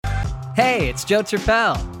Hey, it's Joe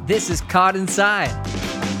Turpel. This is Caught Inside.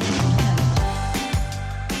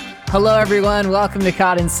 Hello, everyone. Welcome to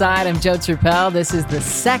Caught Inside. I'm Joe Turpel. This is the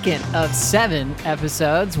second of 7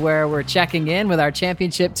 episodes where we're checking in with our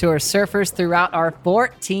championship tour surfers throughout our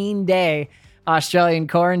 14-day Australian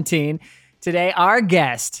quarantine. Today, our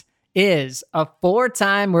guest is a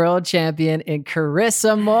 4-time world champion in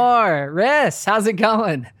Carissa Moore. Riss, how's it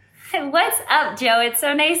going? What's up, Joe? It's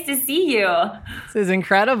so nice to see you. This is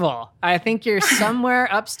incredible. I think you're somewhere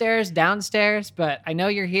upstairs, downstairs, but I know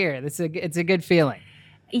you're here. It's a good feeling.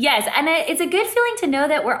 Yes, and it's a good feeling to know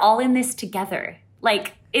that we're all in this together.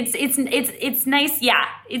 Like it's nice. Yeah,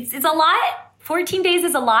 it's a lot. 14 days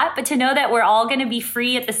is a lot, but to know that we're all going to be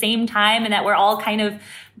free at the same time and that we're all kind of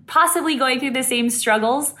possibly going through the same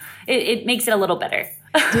struggles, it makes it a little better.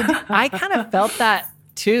 I kind of felt that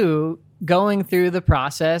too, going through the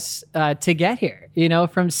process to get here,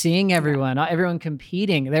 from seeing everyone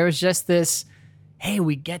competing. There was just this, hey,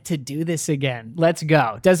 we get to do this again. Let's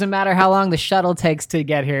go. Doesn't matter how long the shuttle takes to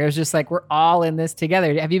get here. It was just like, we're all in this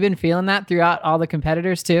together. Have you been feeling that throughout all the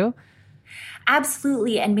competitors too?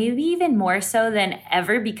 Absolutely. And maybe even more so than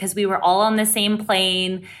ever because we were all on the same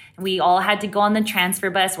plane. We all had to go on the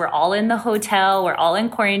transfer bus. We're all in the hotel. We're all in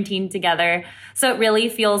quarantine together. So it really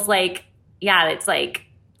feels like, it's like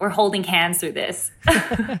we're holding hands through this.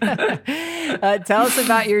 Tell us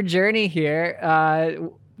about your journey here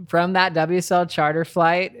from that WSL charter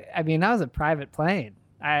flight. I mean, that was a private plane.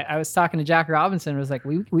 I was talking to Jack Robinson. Was like,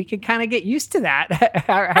 we could kind of get used to that.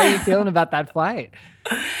 How are you feeling about that flight?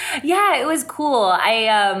 Yeah, it was cool.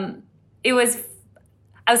 I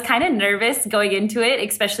was kind of nervous going into it,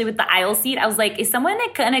 especially with the aisle seat. I was like, is someone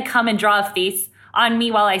gonna come and draw a face on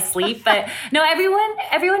me while I sleep? But no,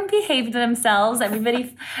 everyone behaved themselves.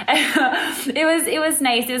 Everybody, it was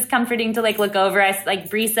nice. It was comforting to look over.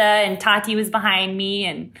 Brisa and Tati was behind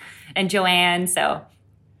me and Joanne. So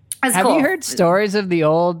it was Have cool. you heard stories of the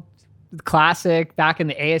old classic back in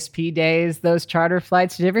the ASP days, those charter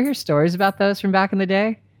flights? Did you ever hear stories about those from back in the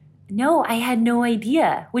day? No, I had no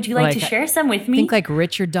idea. Would you like to share some with me? I think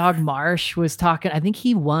Richard Dog Marsh was talking. I think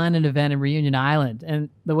he won an event in Reunion Island. And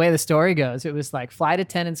the way the story goes, it was like flight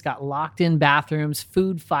attendants got locked in bathrooms,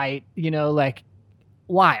 food fight,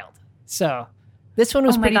 wild. So this one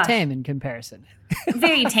was pretty tame in comparison.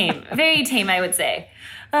 Very tame, I would say.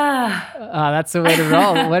 That's the way to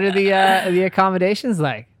roll. What are the accommodations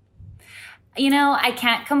like? I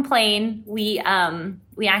can't complain. We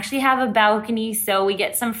actually have a balcony, so we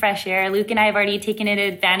get some fresh air. Luke and I have already taken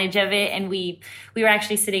advantage of it, and we were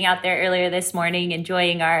actually sitting out there earlier this morning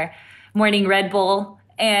enjoying our morning Red Bull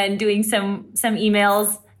and doing some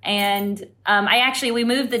emails. And we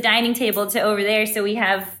moved the dining table to over there, so we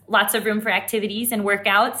have lots of room for activities and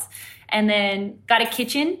workouts. And then got a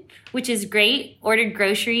kitchen, which is great. Ordered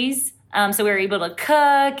groceries, so we were able to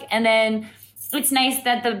cook. And then it's nice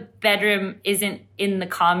that the bedroom isn't in the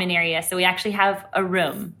common area. So we actually have a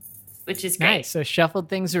room, which is great. Nice. So shuffled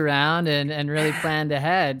things around and really planned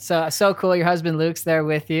ahead. So cool. Your husband Luke's there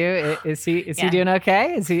with you. Is he doing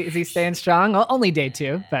okay? Is he staying strong? Well, only day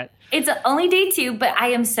 2, but it's only day 2, but I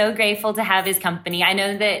am so grateful to have his company. I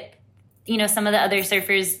know that, some of the other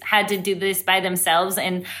surfers had to do this by themselves.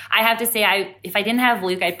 And I have to say, if I didn't have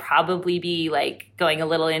Luke, I'd probably be going a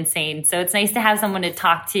little insane. So it's nice to have someone to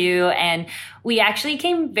talk to. And we actually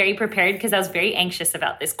came very prepared because I was very anxious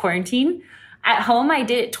about this quarantine. At home, I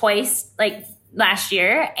did it twice, last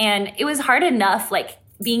year. And it was hard enough,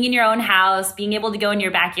 being in your own house, being able to go in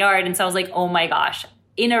your backyard. And so I was like, oh my gosh,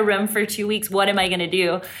 in a room for 2 weeks, what am I going to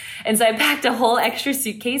do? And so I packed a whole extra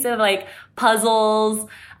suitcase of puzzles,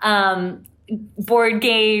 board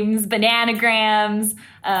games, bananagrams.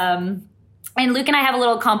 And Luke and I have a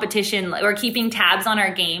little competition. We're keeping tabs on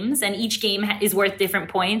our games, and each game is worth different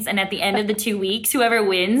points. And at the end of the 2 weeks, whoever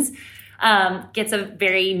wins gets a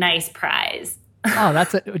very nice prize. Oh,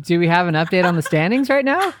 do we have an update on the standings right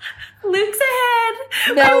now? Luke's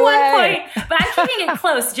ahead by 1 point, but I'm keeping it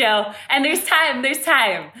close, Joe. And there's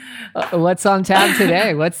time. What's on tab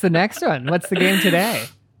today? What's the next one? What's the game today?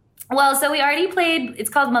 Well, so we already played, it's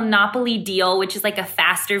called Monopoly Deal, which is a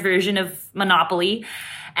faster version of Monopoly.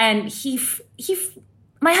 And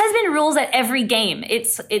my husband rules at every game.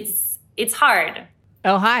 It's hard.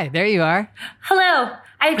 Oh, hi. There you are. Hello.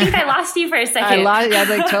 I think I lost you for a second.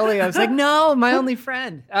 Totally. I was like, no, my only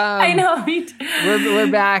friend. I know. Me too. We're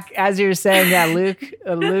back. As you were saying, yeah,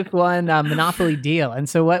 Luke won Monopoly Deal. And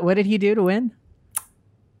so what did he do to win?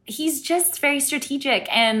 He's just very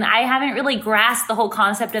strategic, and I haven't really grasped the whole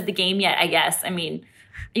concept of the game yet, I guess. I mean,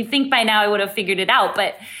 You think by now I would have figured it out.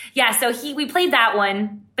 But yeah, so we played that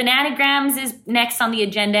one. Bananagrams is next on the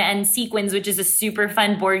agenda, and Sequins, which is a super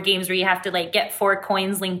fun board games where you have to like get 4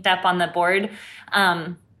 coins linked up on the board.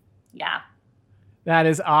 Yeah. That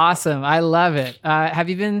is awesome. I love it. Have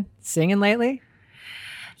you been singing lately?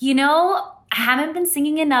 I haven't been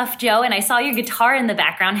singing enough, Joe, and I saw your guitar in the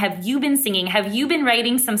background. Have you been singing? Have you been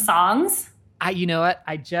writing some songs? You know what?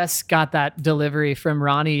 I just got that delivery from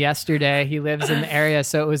Ronnie yesterday. He lives in the area,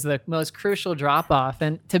 so it was the most crucial drop-off.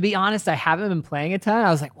 And to be honest, I haven't been playing a ton.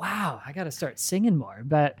 I was like, wow, I got to start singing more.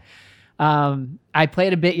 But I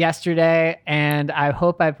played a bit yesterday, and I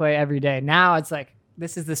hope I play every day. Now it's like,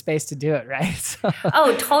 this is the space to do it, right? So.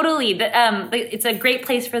 Oh, totally. It's a great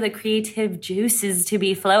place for the creative juices to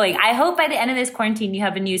be flowing. I hope by the end of this quarantine you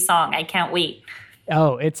have a new song. I can't wait.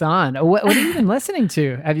 Oh, it's on. What have you been listening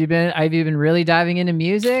to? Have you been really diving into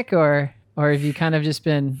music, or have you kind of just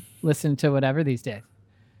been listening to whatever these days?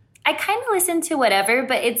 I kind of listen to whatever,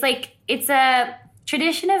 but it's a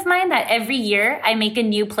tradition of mine that every year I make a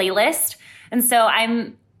new playlist. And so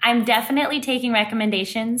I'm definitely taking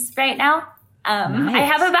recommendations right now. Nice. I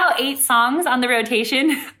have about 8 songs on the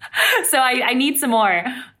rotation, so I need some more.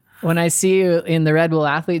 When I see you in the Red Bull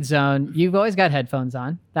Athlete Zone, you've always got headphones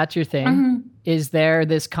on. That's your thing. Mm-hmm. Is there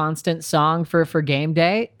this constant song for game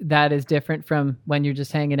day that is different from when you're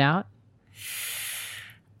just hanging out?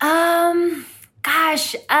 No,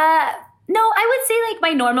 I would say like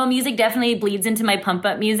my normal music definitely bleeds into my pump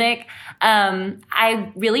up music.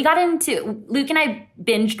 I really got into, Luke and I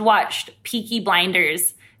watched Peaky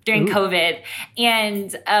Blinders during COVID.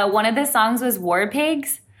 And one of the songs was War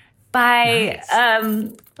Pigs by,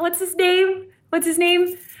 nice. What's his name? Ozzy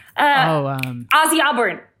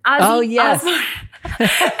Osbourne. Yes.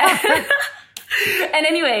 And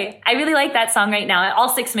anyway, I really like that song right now. All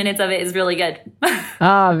 6 minutes of it is really good.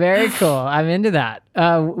 Oh, very cool. I'm into that.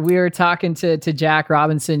 We were talking to Jack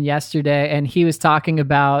Robinson yesterday, and he was talking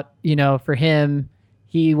about, for him,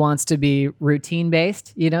 he wants to be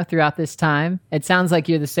routine-based, throughout this time. It sounds like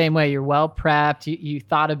you're the same way. You're well prepped. You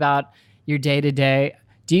thought about your day-to-day.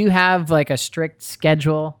 Do you have like a strict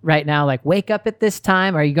schedule right now? Like wake up at this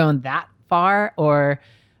time? Are you going that far? Or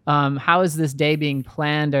how is this day being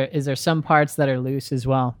planned? Or is there some parts that are loose as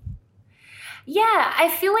well? Yeah, I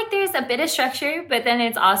feel like there's a bit of structure, but then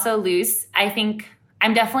it's also loose. I think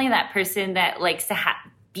I'm definitely that person that likes to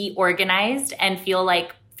be organized and feel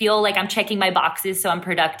like I'm checking my boxes so I'm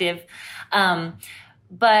productive.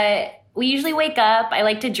 But we usually wake up. I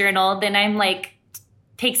like to journal. Then I'm like,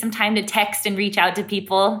 take some time to text and reach out to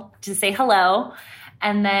people to say hello.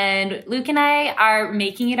 And then Luke and I are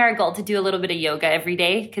making it our goal to do a little bit of yoga every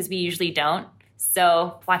day because we usually don't.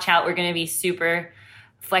 So watch out. We're going to be super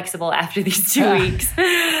flexible after these 2 weeks.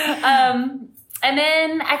 And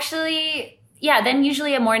then then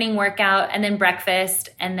usually a morning workout and then breakfast.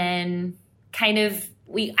 And then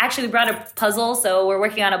we brought a puzzle. So we're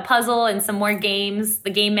working on a puzzle and some more games.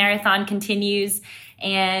 The game marathon continues.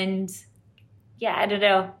 And yeah, I don't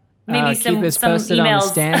know. Maybe keep us posted emails. On the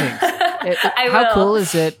standings. How cool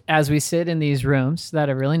is it as we sit in these rooms that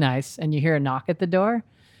are really nice and you hear a knock at the door?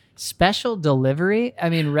 Special delivery. I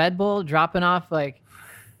mean, Red Bull dropping off like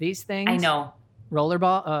these things. I know. Little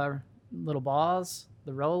balls,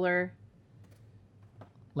 the roller,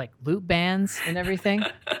 like loop bands and everything.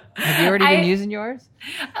 Have you already been using yours?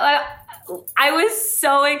 I was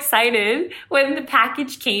so excited when the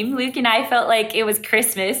package came. Luke and I felt like it was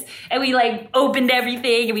Christmas, and we like opened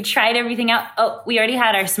everything and we tried everything out. Oh, we already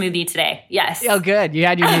had our smoothie today. Yes. Oh, good. You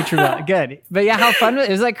had your NutriBullet. Good. But yeah, how fun was it?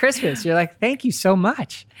 It was like Christmas. You're like, thank you so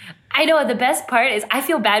much. I know. The best part is I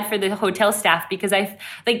feel bad for the hotel staff because they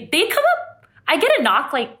come up. I get a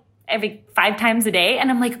knock like every 5 times a day, and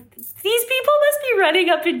I'm like, these people must be running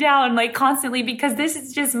up and down like constantly because this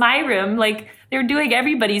is just my room. Like they're doing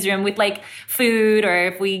everybody's room with like food or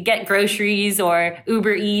if we get groceries or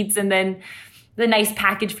Uber Eats. And then the nice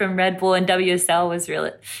package from Red Bull and WSL was really,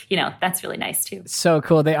 that's really nice too. So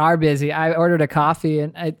cool. They are busy. I ordered a coffee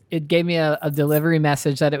and it gave me a delivery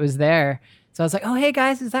message that it was there. So I was like, oh, hey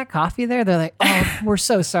guys, is that coffee there? They're like, oh, we're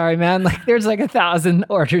so sorry, man. Like there's like 1,000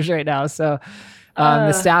 orders right now. So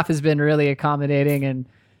the staff has been really accommodating and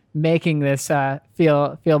making this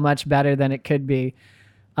feel much better than it could be.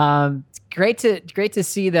 It's great to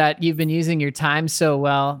see that you've been using your time so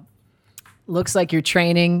well. Looks like your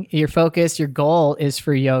training, your focus, your goal is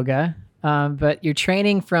for yoga, but you're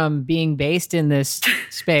training from being based in this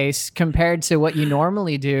space compared to what you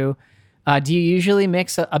normally do. Do you usually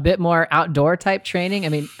mix a bit more outdoor type training? I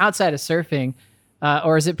mean, outside of surfing,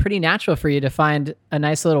 or is it pretty natural for you to find a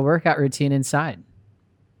nice little workout routine inside?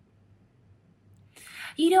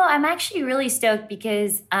 I'm actually really stoked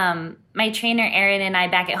because my trainer, Erin, and I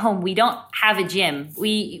back at home, we don't have a gym.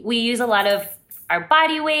 We use a lot of our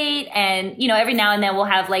body weight and, every now and then we'll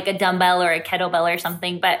have like a dumbbell or a kettlebell or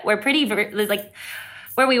something, but we're pretty,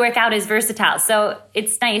 where we work out is versatile. So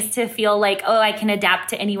it's nice to feel like, I can adapt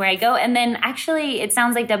to anywhere I go. And then actually it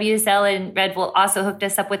sounds like WSL and Red Bull also hooked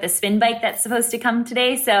us up with a spin bike that's supposed to come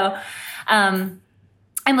today. So I'm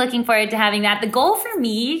looking forward to having that. The goal for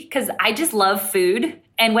me, because I just love food,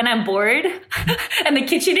 and when I'm bored and the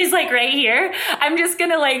kitchen is like right here, I'm just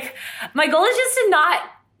going to my goal is just to not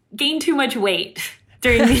gain too much weight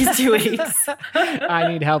during these 2 weeks. I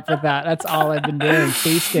need help with that. That's all I've been doing,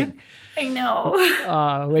 feasting. I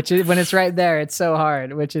know. Which is when it's right there, it's so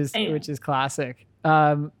hard, which is classic.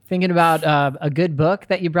 Thinking about a good book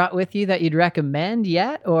that you brought with you that you'd recommend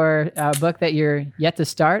yet, or a book that you're yet to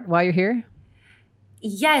start while you're here?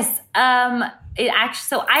 Yes. I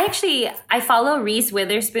follow Reese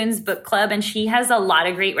Witherspoon's book club, and she has a lot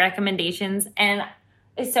of great recommendations. And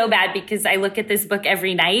it's so bad because I look at this book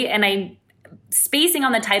every night and I'm spacing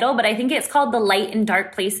on the title, but I think it's called The Light in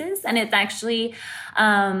Dark Places. And it's actually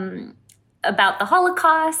about the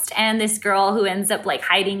Holocaust and this girl who ends up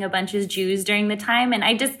hiding a bunch of Jews during the time. And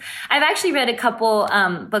I've actually read a couple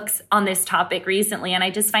books on this topic recently, and I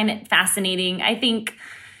just find it fascinating. I think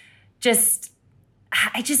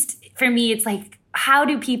for me, it's how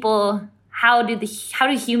do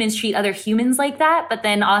humans treat other humans like that? But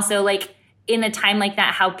then also in a time like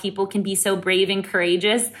that, how people can be so brave and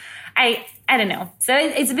courageous. I don't know. So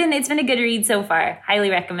it's been a good read so far. Highly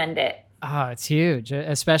recommend it. Oh, it's huge,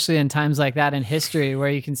 especially in times like that in history where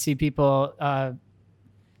you can see people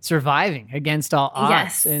surviving against all odds.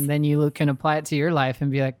 Yes. And then you can apply it to your life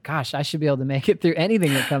and be like, gosh, I should be able to make it through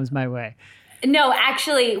anything that comes my way. No,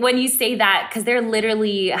 actually, when you say that, because they're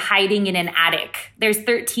literally hiding in an attic. There's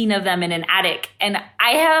 13 of them in an attic. And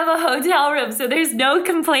I have a hotel room, so there's no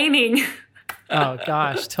complaining. Oh,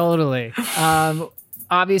 gosh, totally.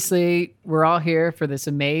 Obviously, we're all here for this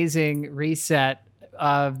amazing reset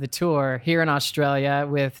of the tour here in Australia,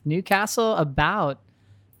 with Newcastle about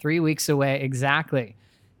 3 weeks away exactly.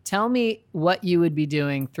 Tell me what you would be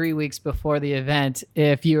doing 3 weeks before the event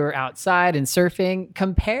if you were outside and surfing,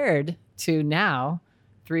 compared to now,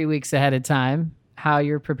 3 weeks ahead of time, how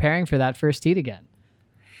you're preparing for that first heat again.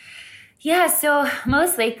 Yeah, so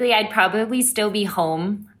most likely I'd probably still be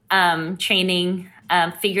home, training,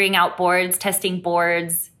 figuring out boards, testing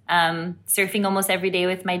boards, surfing almost every day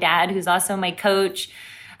with my dad, who's also my coach,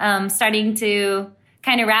 starting to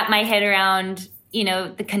kind of wrap my head around,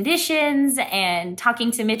 the conditions, and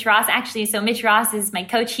talking to Mitch Ross. Actually, so Mitch Ross is my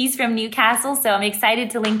coach. He's from Newcastle, so I'm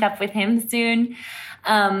excited to link up with him soon.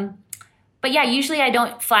 But yeah, usually I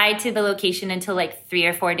don't fly to the location until 3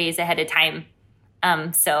 or 4 days ahead of time.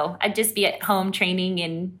 So I'd just be at home training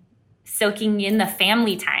and soaking in the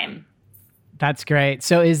family time. That's great.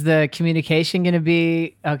 So is the communication going to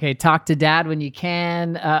be, okay, talk to dad when you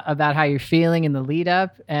can about how you're feeling in the lead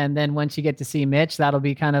up, and then once you get to see Mitch, that'll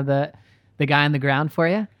be kind of the guy on the ground for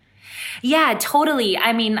you? Yeah, totally.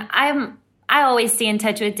 I mean, I always stay in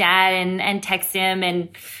touch with dad and text him, and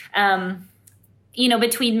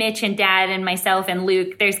between Mitch and dad and myself and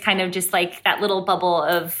Luke, there's kind of just that little bubble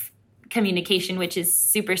of communication, which is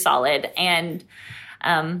super solid. And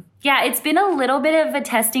it's been a little bit of a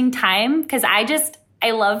testing time because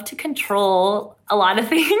I love to control a lot of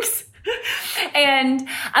things. And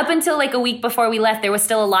up until a week before we left, there was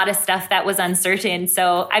still a lot of stuff that was uncertain.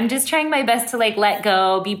 So I'm just trying my best to let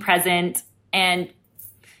go, be present, and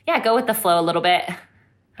go with the flow a little bit.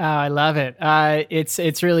 Oh, I love it.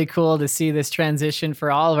 It's really cool to see this transition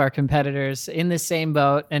for all of our competitors in the same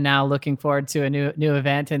boat, and now looking forward to a new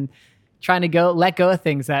event and trying to let go of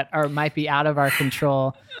things that might be out of our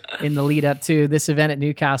control in the lead up to this event at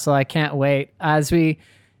Newcastle. I can't wait. As we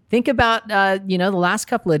think about the last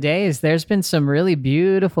couple of days, there's been some really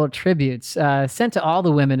beautiful tributes sent to all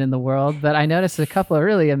the women in the world, but I noticed a couple of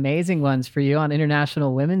really amazing ones for you on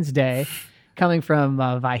International Women's Day, coming from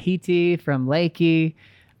Vahiti, from Lakey.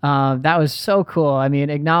 That was so cool. I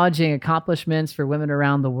mean, acknowledging accomplishments for women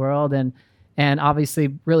around the world, and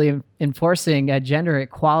obviously really enforcing gender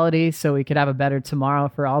equality so we could have a better tomorrow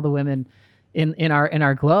for all the women in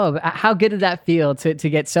our globe. How good did that feel to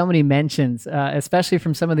get so many mentions, especially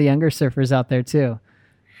from some of the younger surfers out there too?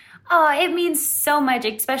 Oh, it means so much,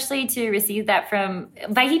 especially to receive that from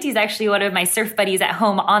Vahiti's actually one of my surf buddies at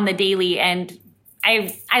home on the daily, and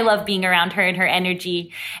I love being around her and her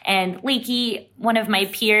energy. And Lakey, one of my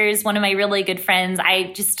peers, one of my really good friends,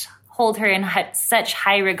 I just hold her in such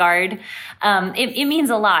high regard. It means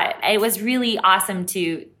a lot. It was really awesome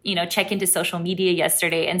to, check into social media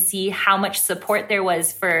yesterday and see how much support there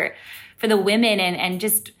was for the women, and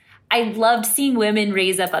just, I loved seeing women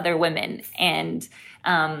raise up other women. And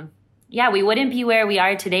we wouldn't be where we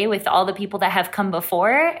are today with all the people that have come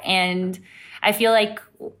before. And I feel like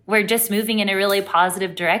we're just moving in a really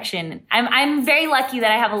positive direction. I'm very lucky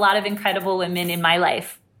that I have a lot of incredible women in my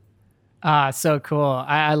life. So cool.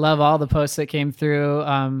 I love all the posts that came through.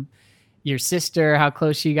 Your sister, how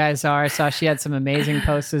close you guys are. I saw she had some amazing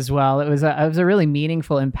posts as well. It was a really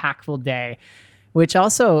meaningful, impactful day, which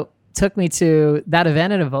also took me to that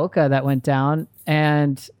event at Avoca that went down,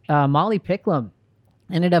 and Molly Picklum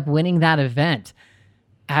ended up winning that event.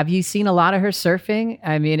 Have you seen a lot of her surfing?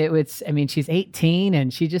 I mean, she's 18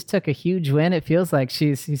 and she just took a huge win. It feels like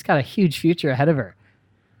she's got a huge future ahead of her.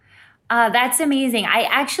 That's amazing. I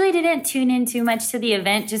actually didn't tune in too much to the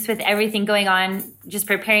event, just with everything going on, just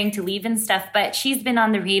preparing to leave and stuff. But she's been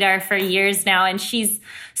on the radar for years now, and she's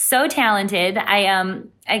so talented.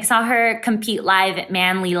 I saw her compete live at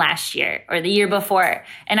Manly last year or the year before,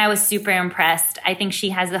 and I was super impressed. I think she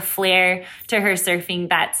has a flair to her surfing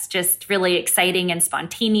that's just really exciting and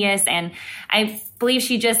spontaneous. And I believe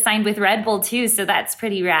she just signed with Red Bull too, so that's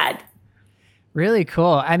pretty rad. Really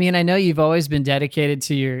cool. I mean, I know you've always been dedicated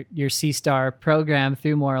to your Sea Star program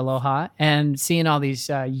through More Aloha, and seeing all these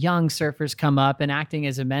young surfers come up and acting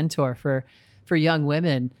as a mentor for young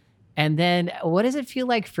women. And then what does it feel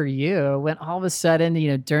like for you when all of a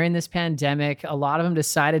sudden, during this pandemic, a lot of them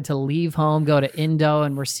decided to leave home, go to Indo,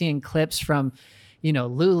 and we're seeing clips from,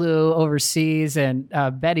 Lulu overseas and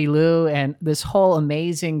Betty Lou and this whole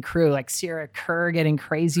amazing crew, like Sierra Kerr getting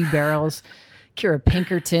crazy barrels, Kirra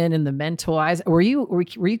Pinkerton and the Mentoize. Were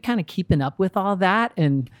you kind of keeping up with all that?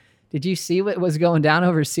 And did you see what was going down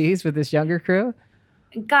overseas with this younger crew?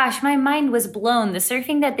 Gosh, my mind was blown. The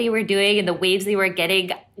surfing that they were doing and the waves they were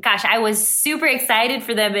getting, gosh, I was super excited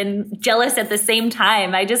for them and jealous at the same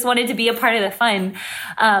time. I just wanted to be a part of the fun.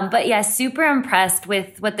 But yeah, super impressed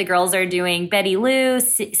with what the girls are doing. Betty Lou,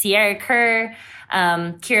 Sierra Kerr,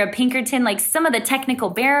 Kirra Pinkerton, like some of the technical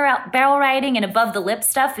barrel riding and above the lip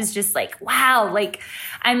stuff is just like, wow. Like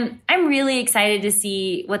I'm really excited to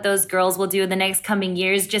see what those girls will do in the next coming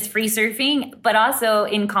years, just free surfing, but also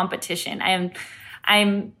in competition.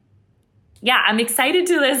 I'm excited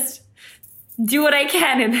to just do what I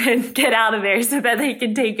can and then get out of there so that they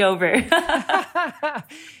can take over.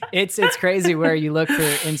 It's crazy where you look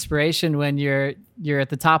for inspiration when you're at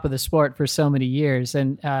the top of the sport for so many years,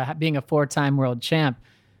 and being a 4-time world champ,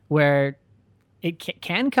 where it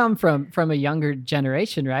can come from a younger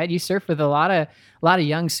generation, right? You surf with a lot of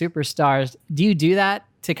young superstars. Do you do that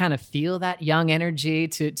to kind of feel that young energy,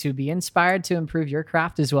 to be inspired to improve your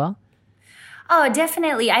craft as well? Oh,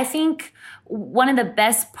 definitely. I think one of the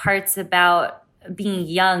best parts about being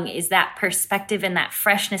young is that perspective and that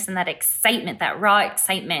freshness and that excitement, that raw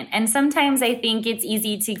excitement. And sometimes I think it's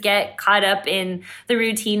easy to get caught up in the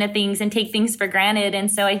routine of things and take things for granted. And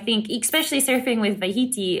so I think, especially surfing with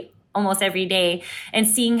Vahiti almost every day and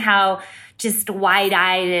seeing how just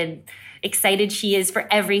wide-eyed and excited she is for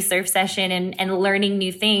every surf session and learning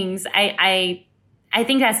new things, I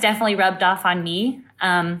think that's definitely rubbed off on me.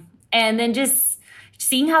 And then just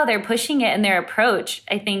seeing how they're pushing it and their approach,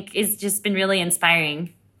 I think, has just been really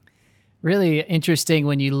inspiring. Really interesting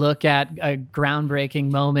when you look at a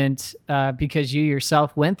groundbreaking moment, because you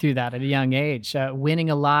yourself went through that at a young age, winning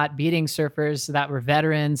a lot, beating surfers that were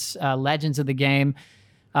veterans, legends of the game.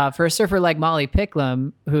 For a surfer like Molly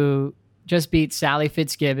Picklum, who just beat Sally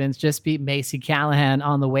Fitzgibbons, just beat Macy Callahan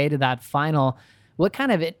on the way to that final, what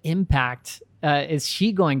kind of an impact is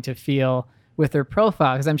she going to feel with her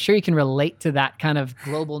profile? Because I'm sure you can relate to that kind of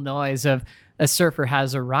global noise of a surfer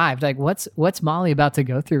has arrived. Like, what's Molly about to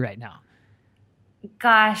go through right now?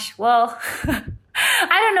 Gosh, well, I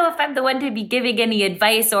don't know if I'm the one to be giving any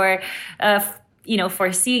advice or,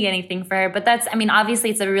 foreseeing anything for her. But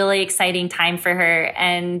obviously it's a really exciting time for her,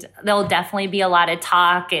 and there'll definitely be a lot of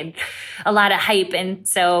talk and a lot of hype. And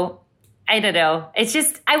so I don't know. It's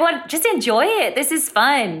just, just enjoy it. This is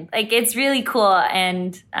fun. Like, it's really cool.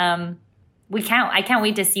 And, I can't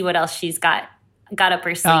wait to see what else she's got up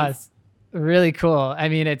her sleeve. Really cool. I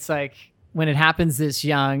mean, it's like when it happens this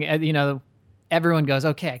young, everyone goes,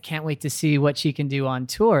 okay, I can't wait to see what she can do on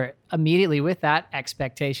tour. Immediately with that,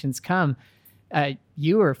 expectations come.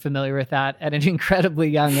 You were familiar with that at an incredibly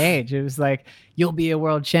young age. It was like, you'll be a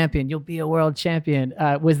world champion. You'll be a world champion.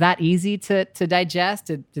 Was that easy to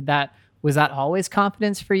digest? Was that always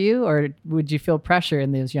confidence for you, or would you feel pressure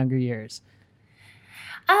in those younger years?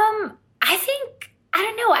 I think, I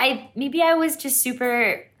don't know. Maybe I was just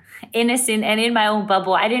super innocent and in my own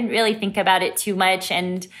bubble. I didn't really think about it too much.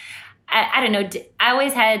 And I don't know, I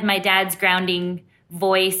always had my dad's grounding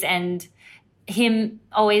voice and him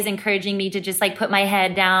always encouraging me to just like put my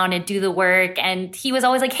head down and do the work. And he was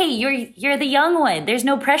always like, hey, you're the young one. There's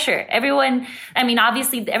no pressure.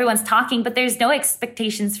 Obviously everyone's talking, but there's no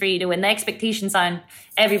expectations for you to win. The expectations on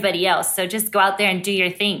everybody else. So just go out there and do your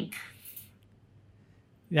thing.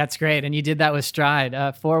 That's great. And you did that with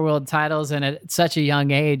stride, 4 world titles and at such a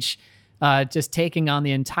young age, just taking on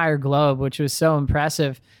the entire globe, which was so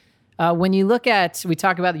impressive. When you look at, we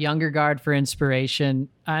talk about the younger guard for inspiration.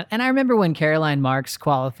 And I remember when Caroline Marks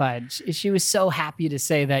qualified, she was so happy to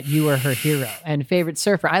say that you were her hero and favorite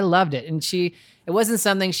surfer. I loved it. And it wasn't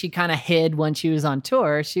something she kind of hid when she was on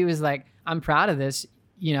tour. She was like, I'm proud of this.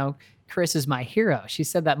 Chris is my hero. She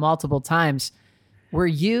said that multiple times. Were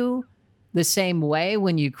you the same way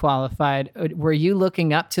when you qualified? Were you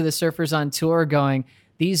looking up to the surfers on tour going,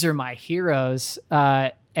 these are my heroes,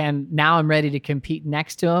 and now I'm ready to compete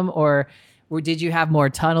next to them? Or did you have more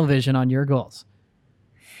tunnel vision on your goals?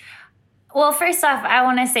 Well, first off, I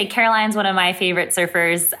want to say Caroline's one of my favorite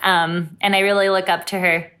surfers, and I really look up to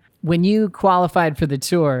her. When you qualified for the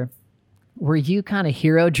tour, were you kind of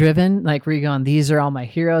hero driven? Like, were you going, these are all my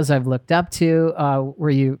heroes I've looked up to? Were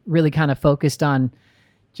you really kind of focused on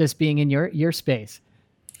just being in your space?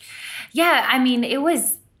 Yeah,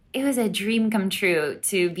 it was a dream come true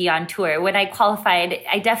to be on tour. When I qualified,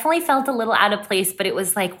 I definitely felt a little out of place, but it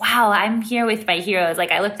was like, wow, I'm here with my heroes.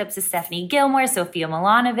 Like, I looked up to Stephanie Gilmore, Sofia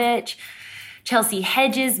Milanovic, Chelsea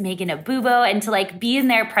Hedges, Megan Abubo, and to like be in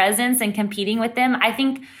their presence and competing with them. I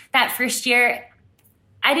think that first year,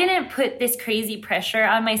 I didn't put this crazy pressure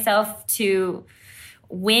on myself to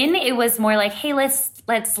win. It was more like, hey, let's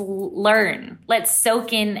learn. Let's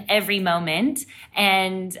soak in every moment.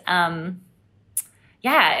 And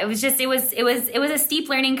it was a steep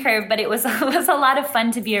learning curve, but it was a lot of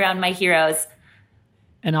fun to be around my heroes.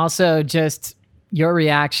 And also just your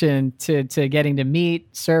reaction to getting to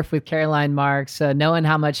meet, surf with Caroline Marks, knowing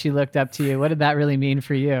how much she looked up to you. What did that really mean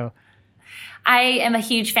for you? I am a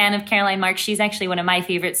huge fan of Caroline Marks. She's actually one of my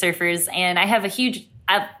favorite surfers, and I have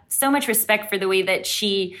so much respect for the way that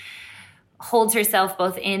she holds herself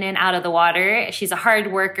both in and out of the water. She's a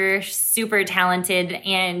hard worker, super talented,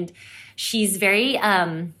 and she's very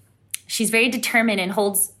determined and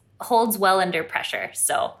holds well under pressure.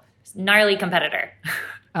 So gnarly competitor.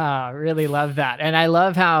 Really love that. And I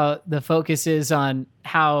love how the focus is on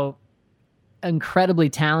how incredibly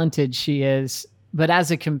talented she is. But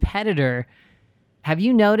as a competitor, have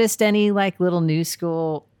you noticed any like little new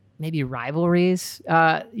school, maybe rivalries,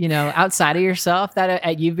 outside of yourself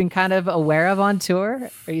that you've been kind of aware of on tour?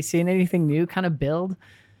 Are you seeing anything new kind of build?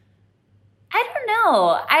 I don't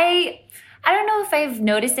know. I don't know if I've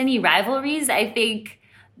noticed any rivalries. I think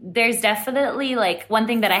there's definitely like one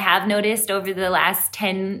thing that I have noticed over the last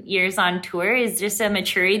 10 years on tour is just a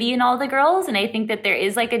maturity in all the girls. And I think that there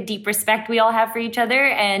is like a deep respect we all have for each other.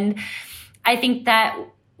 And I think that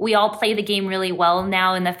we all play the game really well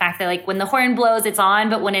now in the fact that like when the horn blows, it's on,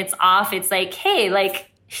 but when it's off, it's like, hey, like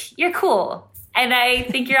you're cool. And I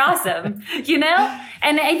think you're awesome,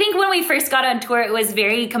 And I think when we first got on tour, it was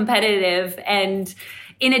very competitive and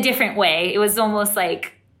in a different way. It was almost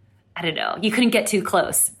like, I don't know, you couldn't get too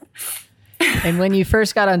close. And when you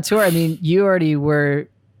first got on tour, you already were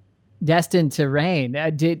destined to reign.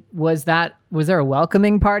 Was there a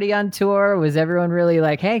welcoming party on tour? Was everyone really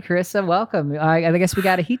like, hey, Carissa, welcome. I guess we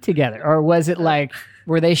got a heat together. Or was it like,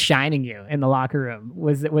 were they shining you in the locker room?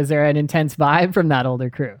 Was there an intense vibe from that older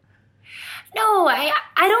crew? No, I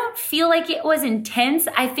don't feel like it was intense.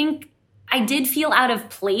 I think I did feel out of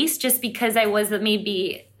place just because I was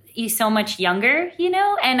maybe so much younger,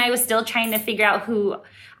 and I was still trying to figure out who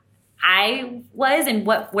I was and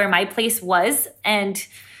where my place was. And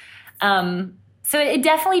so it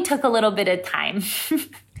definitely took a little bit of time.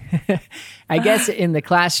 I guess in the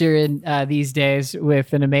class you're in these days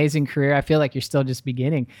with an amazing career, I feel like you're still just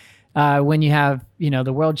beginning. When you have,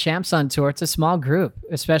 the world champs on tour, it's a small group,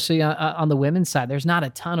 especially on the women's side. There's not a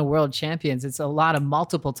ton of world champions. It's a lot of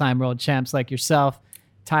multiple time world champs like yourself,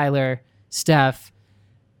 Tyler, Steph.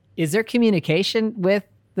 Is there communication with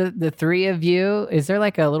the three of you? Is there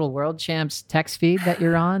like a little world champs text feed that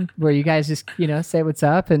you're on where you guys just, say what's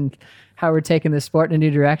up and how we're taking the sport in a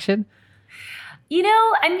new direction?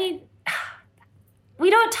 We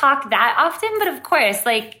don't talk that often, but of course,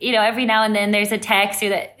 every now and then there's a text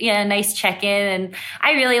or a nice check-in. And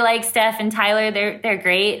I really like Steph and Tyler. They're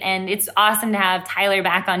great. And it's awesome to have Tyler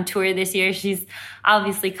back on tour this year. She's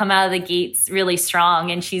obviously come out of the gates really strong,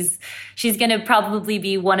 and she's going to probably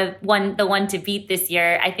be the one to beat this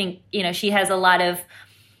year. I think, she has a lot of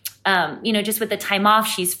just with the time off,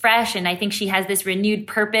 she's fresh, and I think she has this renewed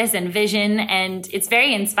purpose and vision, and it's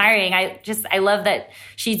very inspiring. I love that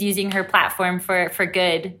she's using her platform for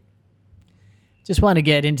good. Just want to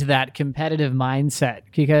get into that competitive mindset,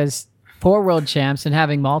 because for world champs and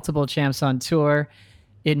having multiple champs on tour,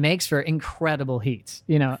 it makes for incredible heats.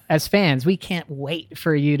 As fans, we can't wait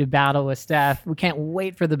for you to battle with Steph. We can't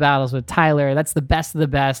wait for the battles with Tyler. That's the best of the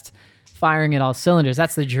best, firing at all cylinders.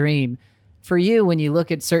 That's the dream. For you, when you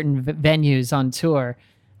look at certain venues on tour,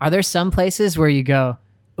 are there some places where you go,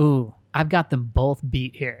 ooh, I've got them both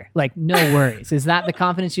beat here? Like, no worries. Is that the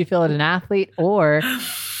confidence you feel as an athlete? Or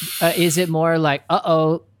is it more like,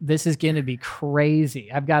 uh-oh, this is going to be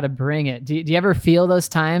crazy, I've got to bring it? Do you ever feel those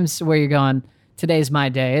times where you're going, today's my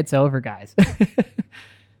day, it's over, guys?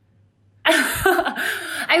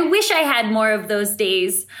 I wish I had more of those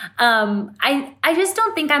days. I just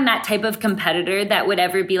don't think I'm that type of competitor that would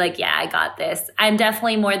ever be like, yeah, I got this. I'm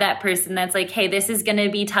definitely more that person that's like, hey, this is going to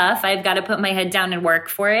be tough. I've got to put my head down and work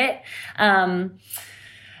for it.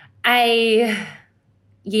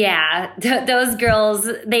 Those girls,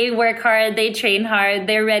 they work hard, they train hard,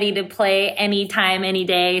 they're ready to play anytime, any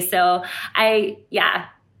day. So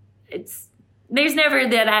there's never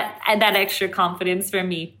that extra confidence for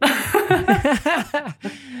me.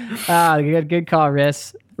 Good call,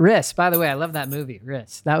 Riss. Riss, by the way, I love that movie,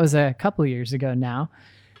 Riss. That was a couple years ago now.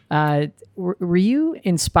 Were you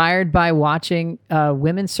inspired by watching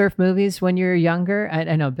women's surf movies when you were younger?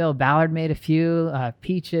 I know Bill Ballard made a few,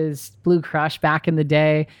 Peaches, Blue Crush back in the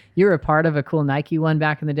day. You were a part of a cool Nike one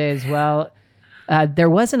back in the day as well. There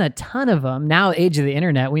wasn't a ton of them. Now, age of the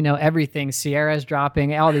internet, we know everything. Sierra's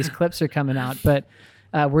dropping, all these clips are coming out. But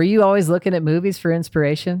were you always looking at movies for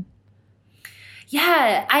inspiration?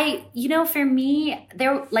 Yeah, for me,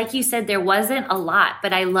 like you said, there wasn't a lot,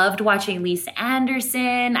 but I loved watching Lisa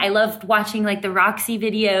Andersen. I loved watching like the Roxy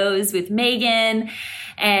videos with Megan,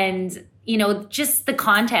 and, just the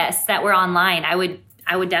contests that were online. I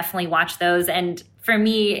would definitely watch those. And for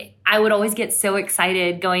me, I would always get so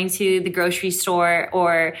excited going to the grocery store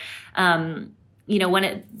or,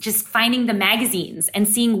 just finding the magazines and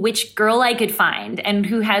seeing which girl I could find and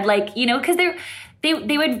who had because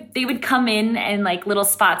they would come in and like little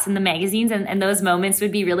spots in the magazines, and those moments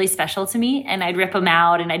would be really special to me, and I'd rip them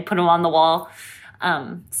out and I'd put them on the wall.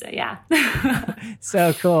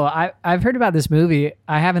 So cool. I've heard about this movie.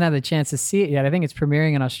 I haven't had the chance to see it yet. I think it's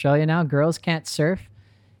premiering in Australia now. Girls Can't Surf.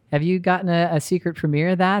 Have you gotten a secret premiere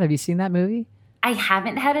of that? Have you seen that movie? I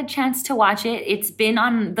haven't had a chance to watch it. It's been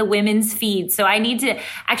on the women's feed. So I need to,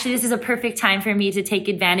 actually, this is a perfect time for me to take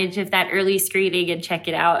advantage of that early screening and check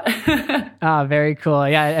it out. Oh, very cool.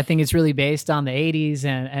 Yeah, I think it's really based on the 80s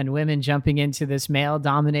and women jumping into this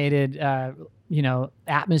male-dominated,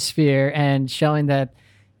 atmosphere and showing that,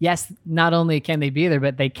 yes, not only can they be there,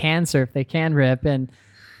 but they can surf, they can rip, and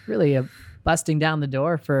really busting down the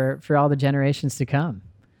door for all the generations to come.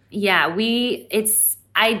 Yeah,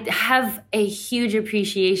 I have a huge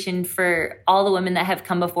appreciation for all the women that have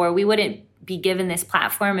come before. We wouldn't be given this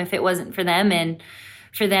platform if it wasn't for them and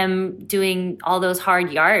for them doing all those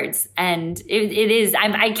hard yards. And it is,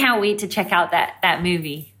 I can't wait to check out that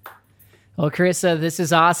movie. Well, Carissa, this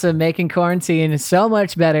is awesome. Making quarantine so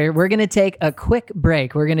much better. We're going to take a quick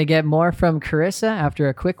break. We're going to get more from Carissa after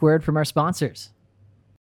a quick word from our sponsors.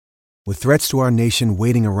 With threats to our nation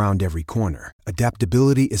waiting around every corner,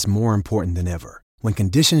 adaptability is more important than ever. When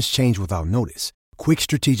conditions change without notice, quick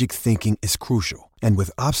strategic thinking is crucial. And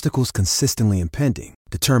with obstacles consistently impending,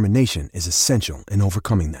 determination is essential in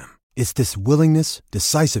overcoming them. It's this willingness,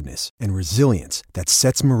 decisiveness, and resilience that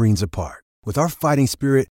sets Marines apart. With our fighting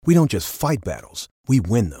spirit, we don't just fight battles, we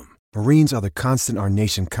win them. Marines are the constant our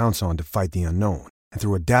nation counts on to fight the unknown. And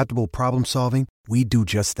through adaptable problem solving, we do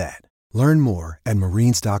just that. Learn more at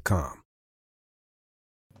marines.com.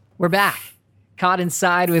 We're back. Caught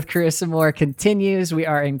Inside with Carissa Moore continues. We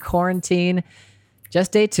are in quarantine.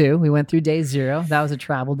 Just day 2. We went through day 0. That was a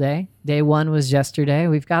travel day. Day 1 was yesterday.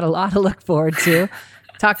 We've got a lot to look forward to.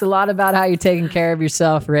 Talked a lot about how you're taking care of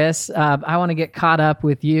yourself, Riss. I want to get caught up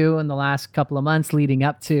with you in the last couple of months leading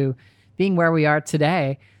up to being where we are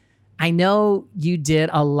today. I know you did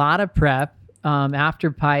a lot of prep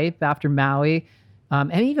after Pipe, after Maui,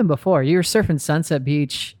 and even before. You were surfing Sunset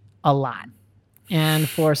Beach a lot. And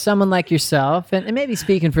for someone like yourself, and maybe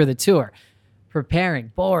speaking for the tour,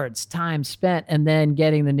 preparing, boards, time spent, and then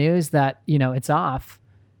getting the news that, it's off,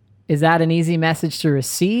 is that an easy message to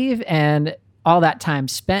receive? And all that time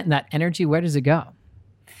spent and that energy, where does it go?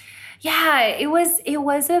 Yeah, it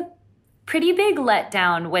was a pretty big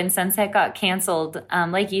letdown when Sunset got canceled.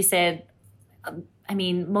 Like you said,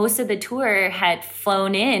 most of the tour had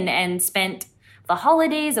flown in and spent the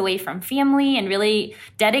holidays, away from family, and really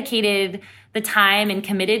dedicated the time and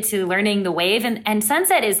committed to learning the wave. And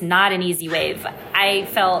Sunset is not an easy wave. I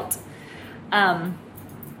felt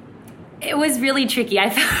it was really tricky.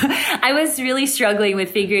 I was really struggling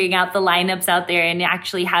with figuring out the lineups out there and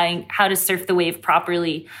actually how to surf the wave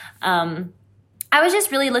properly. I was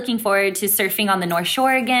just really looking forward to surfing on the North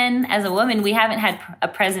Shore again. As a woman, we haven't had a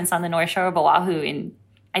presence on the North Shore of Oahu in,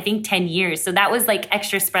 I think, 10 years. So that was like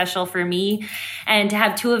extra special for me. And to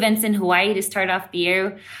have 2 events in Hawaii to start off the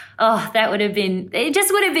year, it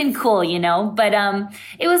just would have been cool, you know. But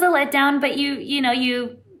it was a letdown, but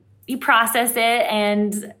you process it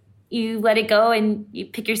and you let it go and you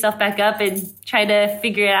pick yourself back up and try to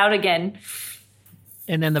figure it out again.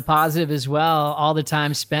 And then the positive as well, all the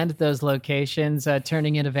time spent at those locations,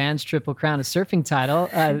 turning in a Vans Triple Crown a surfing title.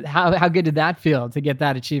 How good did that feel to get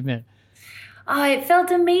that achievement? Oh, it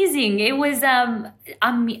felt amazing. It was a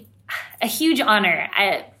huge honor.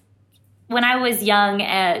 When I was young,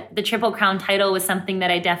 the Triple Crown title was something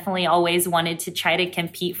that I definitely always wanted to try to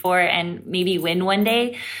compete for and maybe win one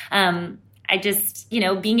day. I just,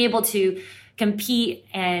 being able to compete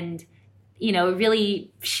and,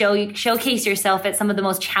 really showcase yourself at some of the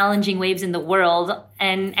most challenging waves in the world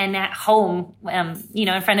and at home,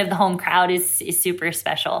 in front of the home crowd is super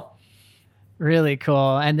special. Really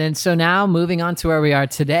cool. And then so now moving on to where we are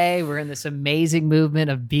today, we're in this amazing movement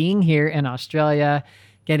of being here in Australia,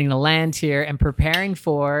 getting to land here and preparing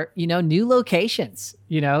for, new locations.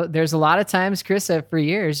 There's a lot of times, Carissa, for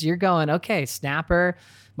years, you're going, okay, Snapper,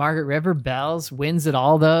 Margaret River, Bells, wins at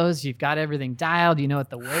all those. You've got everything dialed. You know what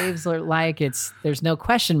the waves are like. There's no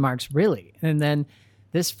question marks, really. And then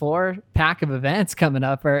this 4-pack of events coming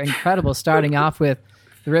up are incredible, starting off with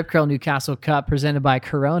the Rip Curl Newcastle Cup presented by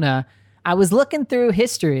Corona. I was looking through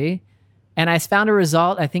history, and I found a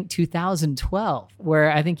result, I think 2012,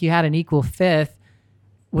 where I think you had an equal 5th.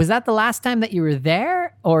 Was that the last time that you were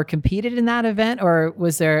there or competed in that event, or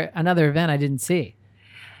was there another event I didn't see?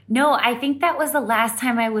 No, I think that was the last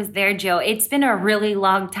time I was there, Joe. It's been a really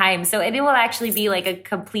long time. So it will actually be like a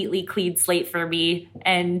completely clean slate for me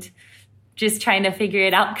and just trying to figure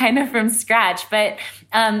it out kind of from scratch. But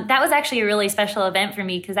that was actually a really special event for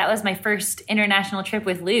me because that was my first international trip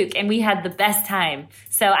with Luke and we had the best time.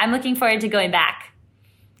 So I'm looking forward to going back.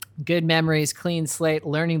 Good memories, clean slate,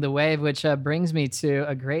 learning the wave, which brings me to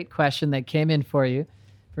a great question that came in for you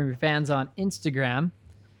from your fans on Instagram.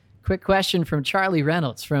 Quick question from Charlie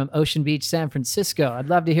Reynolds from Ocean Beach, San Francisco. I'd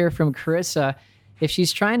love to hear from Carissa if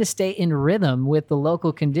she's trying to stay in rhythm with the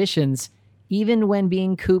local conditions, even when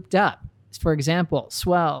being cooped up. For example,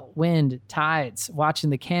 swell, wind, tides,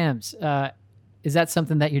 watching the cams. Is that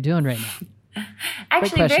something that you're doing right now?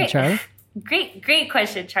 Actually, great question, Charlie. Great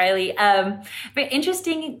question, Charlie. But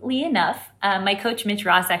interestingly enough, my coach Mitch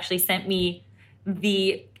Ross actually sent me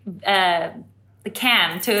the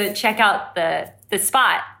cam to check out the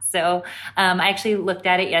spot. So I actually looked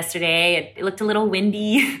at it yesterday. It looked a little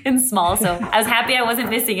windy and small, so I was happy I wasn't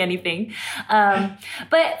missing anything.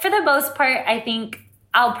 But for the most part, I think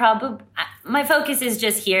my focus is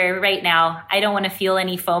just here right now. I don't want to feel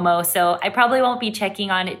any FOMO, so I probably won't be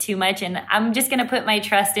checking on it too much. And I'm just going to put my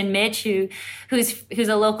trust in Mitch, who's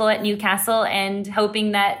a local at Newcastle, and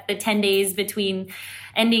hoping that the 10 days between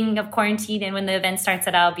ending of quarantine and when the event starts,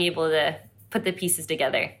 that I'll be able to put the pieces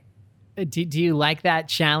together. Do you like that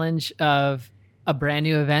challenge of a brand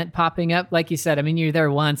new event popping up? Like you said, I mean, you're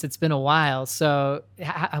there once, it's been a while. So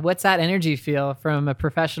what's that energy feel from a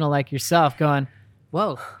professional like yourself going,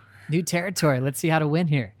 whoa, new territory. Let's see how to win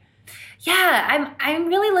here. Yeah, I'm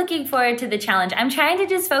really looking forward to the challenge. I'm trying to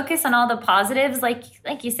just focus on all the positives. Like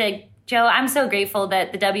you said, Joe, I'm so grateful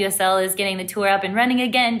that the WSL is getting the tour up and running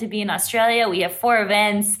again to be in Australia. We have 4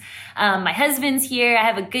 events. My husband's here. I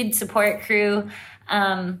have a good support crew.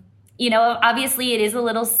 Obviously it is a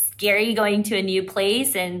little scary going to a new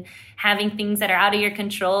place and having things that are out of your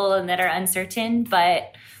control and that are uncertain,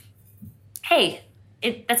 but hey,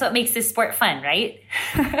 that's what makes this sport fun, right?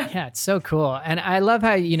 Yeah, it's so cool. And I love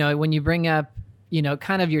how, when you bring up,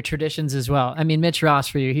 kind of your traditions as well. I mean, Mitch Ross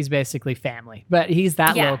for you, he's basically family, but he's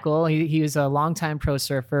that local. He was a longtime pro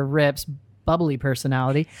surfer, Rip's bubbly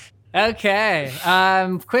personality. Okay.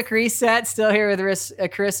 Quick reset. Still here with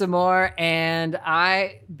Carissa Moore. And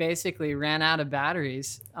I basically ran out of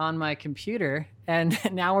batteries on my computer and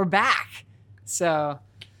now we're back. So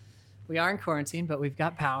we are in quarantine, but we've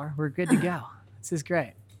got power. We're good to go. This is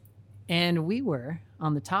great. And we were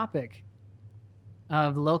on the topic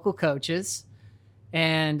of local coaches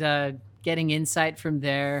and getting insight from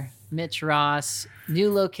there. Mitch Ross,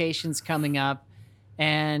 new locations coming up.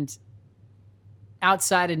 And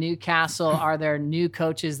outside of Newcastle, are there new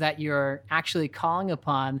coaches that you're actually calling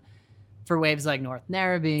upon for waves like North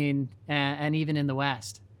Narrabeen and even in the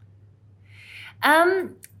West?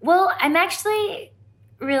 Well, I'm actually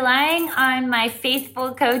relying on my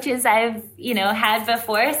faithful coaches I've, had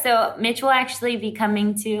before. So Mitch will actually be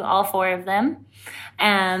coming to all 4 of them.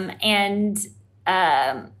 And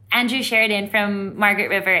Andrew Sheridan from Margaret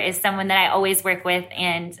River is someone that I always work with,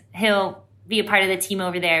 and he'll be a part of the team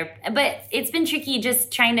over there. But it's been tricky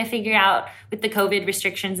just trying to figure out with the COVID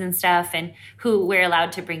restrictions and stuff and who we're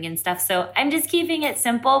allowed to bring in stuff. So I'm just keeping it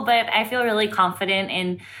simple, but I feel really confident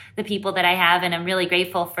in the people that I have, and I'm really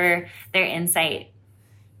grateful for their insight.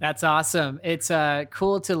 That's awesome. It's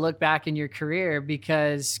cool to look back in your career,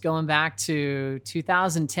 because going back to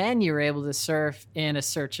 2010, you were able to surf in a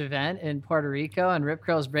search event in Puerto Rico, and Rip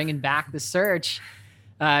Curl's bringing back the search,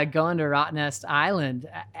 going to Rottnest Island.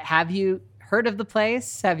 Have you heard of the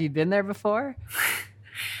place? Have you been there before?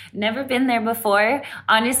 Never been there before.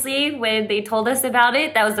 Honestly, when they told us about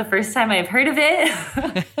it, that was the first time I've heard of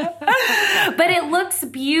it. But it looks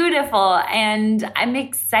beautiful, and I'm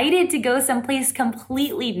excited to go someplace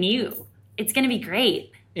completely new. It's going to be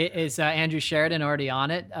great. Is Andrew Sheridan already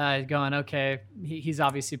on it? Going, okay, he's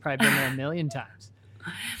obviously probably been there a million times.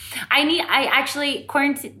 I actually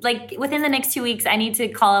within the next 2 weeks, I need to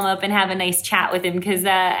call him up and have a nice chat with him, because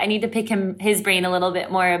I need to pick his brain a little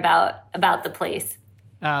bit more about the place.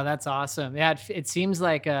 Oh, that's awesome. Yeah, it seems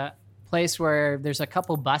like a place where there's a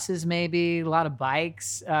couple buses, maybe a lot of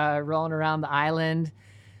bikes rolling around the island.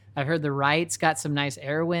 I've heard the Wright's got some nice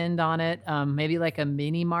air wind on it, maybe like a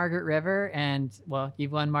mini Margaret River. And, well,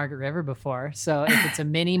 you've won Margaret River before. So if it's a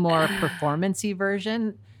mini, more performance-y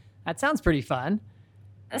version, that sounds pretty fun.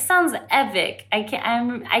 It sounds epic. I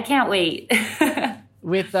can't wait.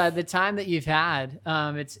 With the time that you've had,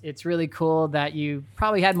 it's really cool that you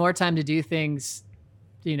probably had more time to do things,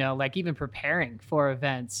 like even preparing for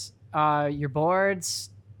events. Your boards,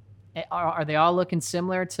 are they all looking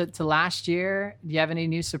similar to last year? Do you have any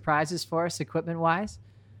new surprises for us equipment-wise?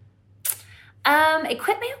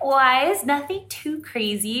 Equipment-wise, nothing too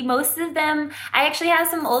crazy. Most of them, I actually have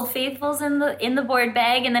some Old Faithfuls in the board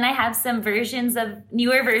bag, and then I have some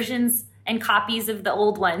newer versions and copies of the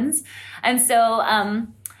old ones. And so,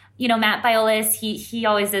 Matt Biolis, he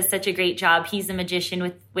always does such a great job. He's a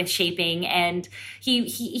magician with shaping, and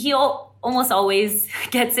he almost always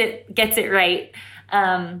gets it right.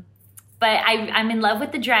 But I'm in love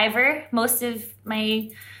with the driver. Most of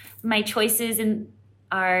my choices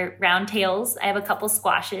are round tails. I have a couple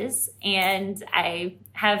squashes, and I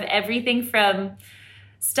have everything from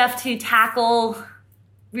stuff to tackle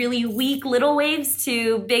really weak little waves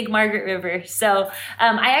to big Margaret River. So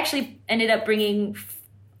I actually ended up bringing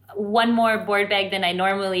one more board bag than I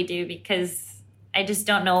normally do, because I just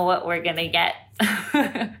don't know what we're going to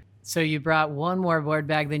get. So you brought one more board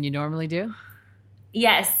bag than you normally do?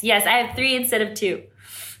 Yes. I have 3 instead of 2.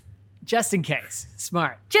 Just in case.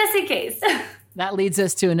 Smart. Just in case. That leads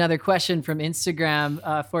us to another question from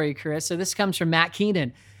Instagram for you, Carissa. This comes from Matt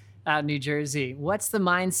Keenan out in New Jersey. What's the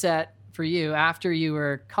mindset for you after you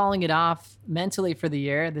were calling it off mentally for the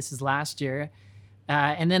year? This is last year.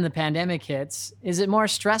 And then the pandemic hits. Is it more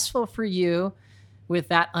stressful for you with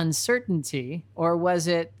that uncertainty, or was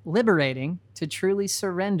it liberating to truly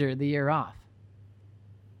surrender the year off?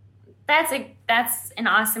 That's an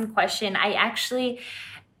awesome question. I actually,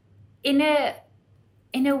 in a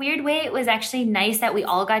weird way, it was actually nice that we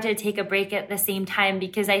all got to take a break at the same time,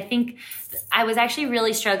 because I think I was actually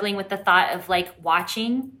really struggling with the thought of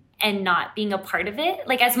watching and not being a part of it.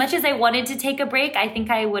 As much as I wanted to take a break, I think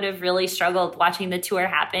I would have really struggled watching the tour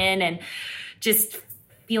happen and just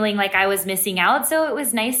feeling like I was missing out. So it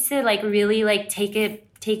was nice to really take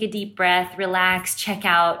a deep breath, relax, check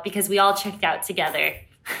out, because we all checked out together.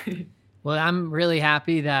 Well, I'm really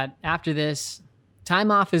happy that after this,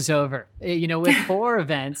 time off is over. With 4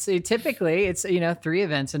 events, typically it's, 3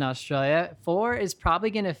 events in Australia. 4 is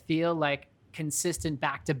probably going to feel like consistent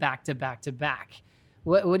back to back to back to back.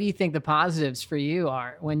 What do you think the positives for you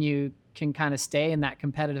are when you can kind of stay in that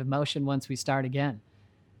competitive motion once we start again?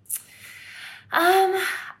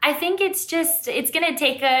 I think it's going to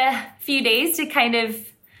take a few days to kind of,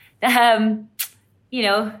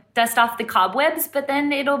 dust off the cobwebs, but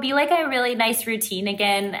then it'll be like a really nice routine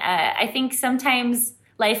again. I think sometimes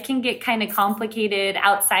life can get kind of complicated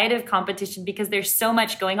outside of competition, because there's so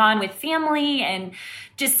much going on with family and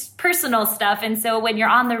just personal stuff. And so when you're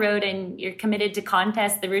on the road and you're committed to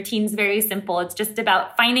contests, the routine's very simple. It's just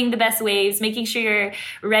about finding the best waves, making sure you're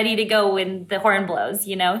ready to go when the horn blows,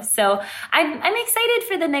 So I'm excited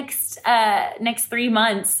for the next 3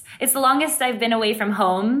 months. It's the longest I've been away from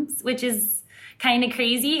home, which is kind of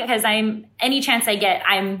crazy because any chance I get,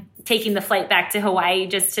 I'm taking the flight back to Hawaii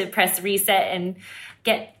just to press reset and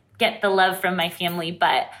get the love from my family.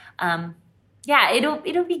 But yeah,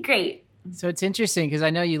 it'll be great. So it's interesting because I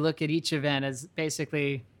know you look at each event as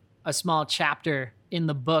basically a small chapter in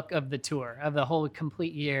the book of the tour, of the whole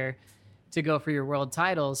complete year to go for your world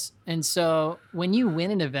titles. And so when you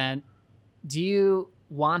win an event, do you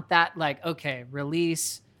want that like, okay,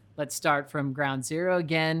 release, let's start from ground zero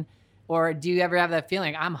again? Or do you ever have that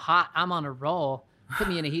feeling, I'm hot, I'm on a roll, put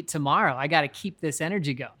me in a heat tomorrow, I got to keep this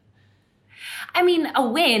energy going? I mean, a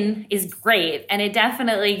win is great, and it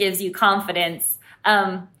definitely gives you confidence.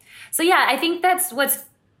 So yeah, I think that's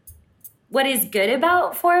what is good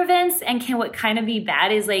about 4 events, and what kind of be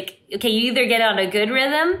bad is like, okay, you either get on a good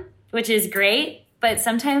rhythm, which is great, but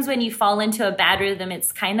sometimes when you fall into a bad rhythm,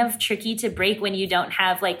 it's kind of tricky to break when you don't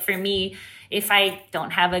have, like for me, if I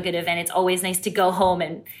don't have a good event, it's always nice to go home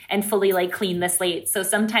and fully like clean the slate. So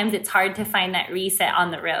sometimes it's hard to find that reset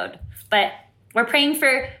on the road, but we're praying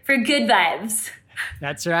for good vibes.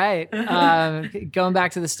 That's right. Going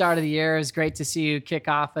back to the start of the year, it was great to see you kick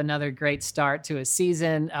off another great start to a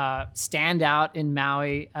season, stand out in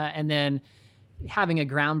Maui, and then having a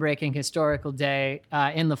groundbreaking historical day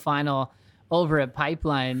in the final over at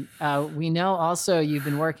Pipeline. We know also you've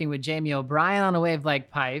been working with Jamie O'Brien on a wave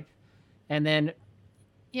like Pipe, and then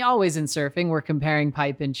always in surfing, we're comparing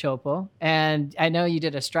Pipe and Teahupo'o. And I know you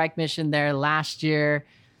did a strike mission there last year.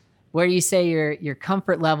 Where do you say your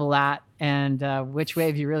comfort level at, and which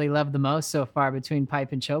wave you really love the most so far between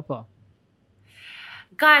Pipe and Teahupo'o?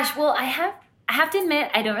 Gosh, well, I have to admit,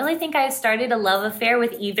 I don't really think I've started a love affair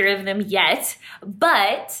with either of them yet,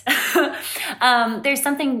 but there's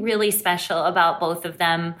something really special about both of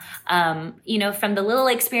them. From the little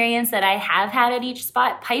experience that I have had at each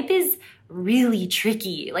spot, Pipe is really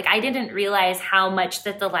tricky. Like, I didn't realize how much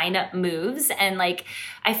that the lineup moves, and like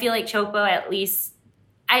I feel like Teahupo'o, at least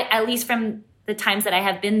from the times that I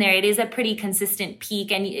have been there, it is a pretty consistent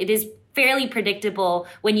peak, and it is fairly predictable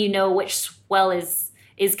when you know which swell is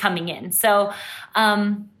coming in. So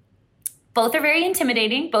both are very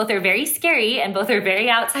intimidating, both are very scary, and both are very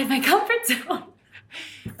outside my comfort zone.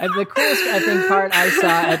 And the coolest, I think, part I saw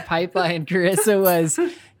at Pipeline, Carissa, was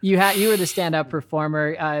you were the stand-up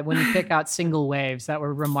performer when you pick out single waves that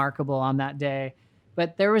were remarkable on that day.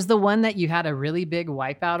 But there was the one that you had a really big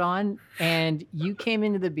wipeout on, and you came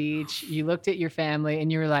into the beach, you looked at your family, and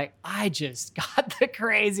you were like, I just got the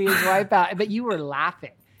craziest wipeout. But you were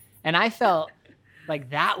laughing. And I felt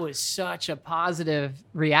like that was such a positive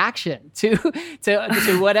reaction to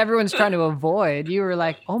what everyone's trying to avoid. You were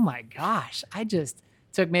like, oh my gosh, I just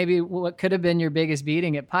took maybe what could have been your biggest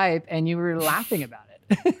beating at Pipe, and you were laughing about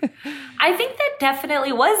it. I think that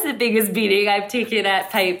definitely was the biggest beating I've taken at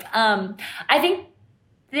Pipe. I think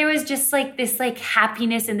there was just like this like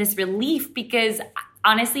happiness and this relief, because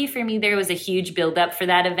honestly for me, there was a huge buildup for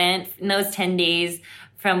that event in those 10 days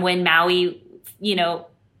from when Maui,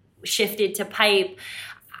 shifted to Pipe.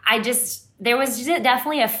 There was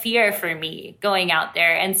definitely a fear for me going out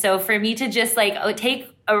there. And so for me to just like take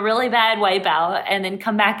a really bad wipeout and then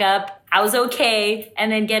come back up, I was okay,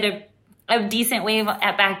 and then get a decent wave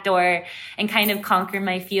at backdoor and kind of conquer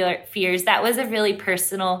my fears. That was a really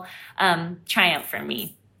personal triumph for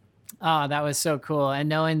me. Oh, that was so cool. And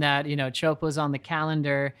knowing that, Teahupo'o's on the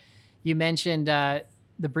calendar, you mentioned the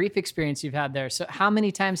brief experience you've had there. So how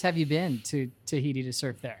many times have you been to Tahiti to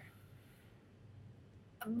surf there?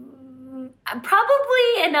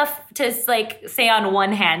 Probably enough to like say on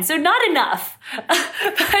one hand. So not enough,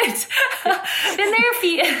 but been there a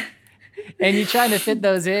few. And you're trying to fit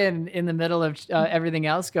those in the middle of everything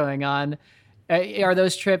else going on. Are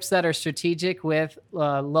those trips that are strategic with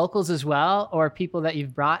locals as well, or people that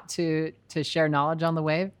you've brought to share knowledge on the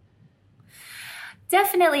wave?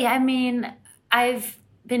 Definitely. I mean, I've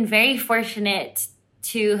been very fortunate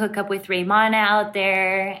to hook up with Raymana out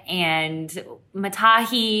there and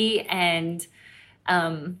Matahi and,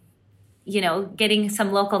 getting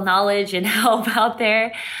some local knowledge and help out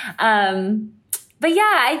there. But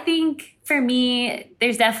yeah, I think for me,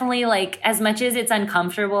 there's definitely like, as much as it's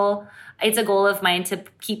uncomfortable, it's a goal of mine to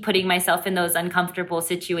keep putting myself in those uncomfortable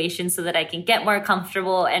situations so that I can get more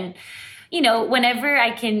comfortable. And, whenever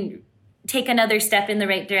I can take another step in the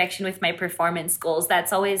right direction with my performance goals,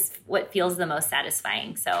 that's always what feels the most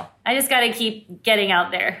satisfying. So I just got to keep getting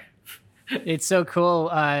out there. It's so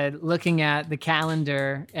cool looking at the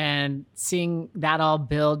calendar and seeing that all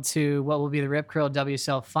build to what will be the Rip Curl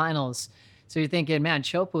WSL Finals. So you're thinking, man,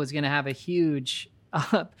 Teahupo'o is going to have a huge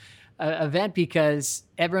event because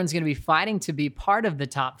everyone's going to be fighting to be part of the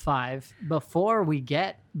top 5 before we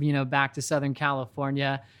get, back to Southern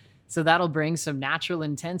California. So that'll bring some natural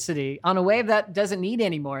intensity on a wave that doesn't need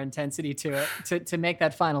any more intensity to it to make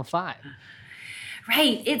that final five.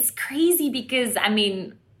 Right. It's crazy because, I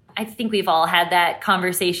mean, I think we've all had that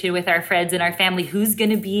conversation with our friends and our family. Who's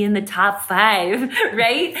going to be in the top five,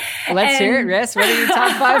 right? Let's hear it, Riss. What are your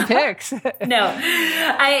top five picks? No,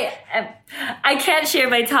 I can't share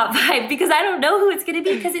my top five because I don't know who it's going to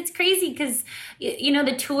be, because it's crazy because, you know,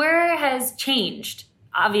 the tour has changed,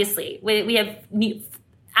 obviously. We have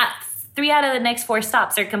 3 out of the next 4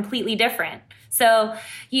 stops are completely different. So,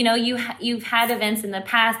 you know, you've had events in the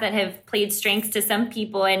past that have played strengths to some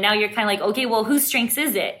people, and now you're kind of like, okay, well, whose strengths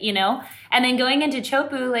is it, you know? And then going into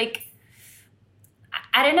Teahupo'o, like,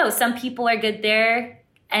 I don't know, some people are good there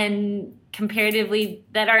and comparatively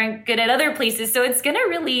that aren't good at other places. So it's going to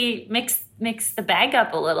really mix the bag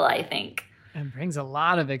up a little, I think. And brings a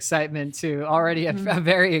lot of excitement to already a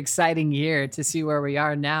very exciting year to see where we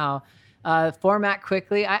are now. Format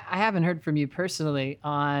quickly. I haven't heard from you personally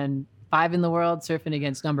on 5 in the world, surfing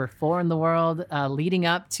against number 4 in the world, leading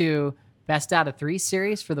up to best out of 3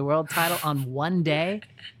 series for the world title on one day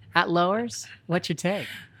at lowers. What's your take?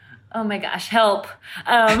 Oh my gosh, help.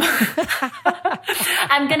 I'm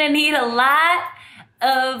going to need a lot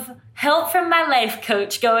of help from my life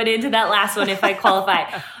coach going into that last one if I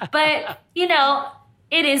qualify. But, you know,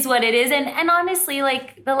 it is what it is. And honestly,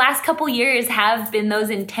 like, the last couple years have been those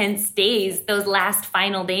intense days, those last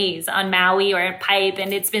final days on Maui or Pipe,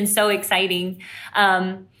 and it's been so exciting.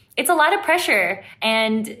 It's a lot of pressure.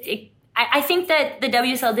 And I think that the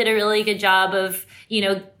WSL did a really good job of, you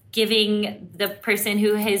know, giving the person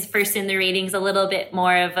who is first in the ratings a little bit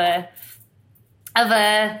more of a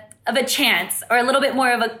chance, or a little bit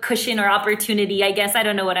more of a cushion or opportunity, I guess. I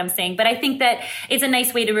don't know what I'm saying, but I think that it's a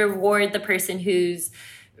nice way to reward the person who's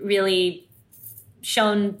really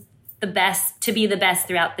shown the best, to be the best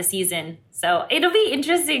throughout the season. So it'll be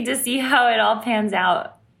interesting to see how it all pans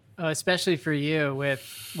out. Oh, especially for you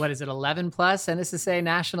with, 11 plus NSSA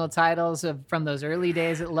national titles from those early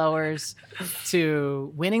days at lowers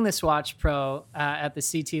to winning the Swatch Pro at the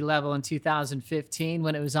CT level in 2015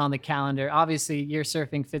 when it was on the calendar. Obviously, your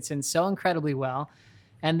surfing fits in so incredibly well.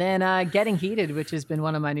 And then Getting Heated, which has been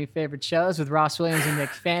one of my new favorite shows with Ross Williams and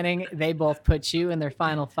Nick Fanning. They both put you in their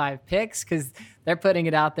final 5 picks because they're putting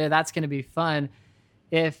it out there. That's going to be fun.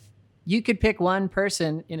 If you could pick one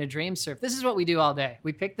person in a dream surf, this is what we do all day.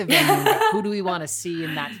 We pick the venue. Who do we want to see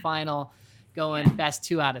in that final going best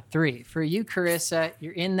 2 out of 3? For you, Carissa,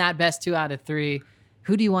 you're in that best 2 out of 3.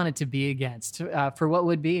 Who do you want it to be against for what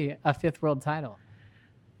would be a 5th world title?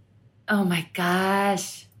 Oh my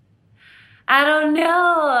gosh. I don't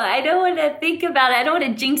know. I don't want to think about it. I don't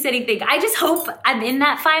want to jinx anything. I just hope I'm in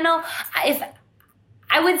that final. If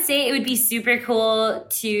I would say it would be super cool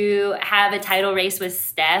to have a title race with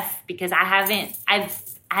Steph, because I've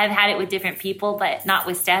had it with different people, but not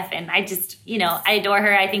with Steph. And I just, you know, I adore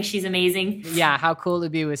her. I think she's amazing. Yeah, how cool to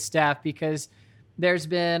be with Steph, because there's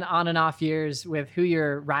been on and off years with who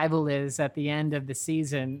your rival is at the end of the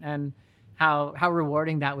season, and how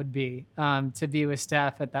rewarding that would be to be with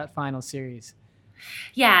Steph at that final series.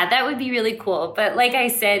 Yeah, that would be really cool. But like I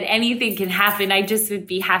said, anything can happen. I just would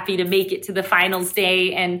be happy to make it to the finals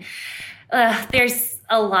day. And there's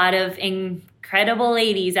a lot of incredible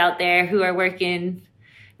ladies out there who are working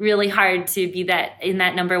really hard to be in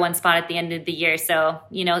that number 1 spot at the end of the year. So,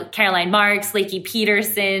 you know, Caroline Marks, Lakey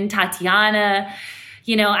Peterson, Tatiana,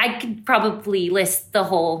 you know, I could probably list the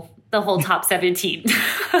whole top 17.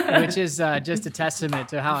 Which is just a testament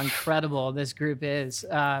to how incredible this group is,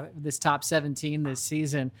 this top 17 this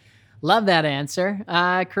season. Love that answer.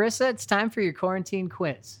 Carissa, it's time for your quarantine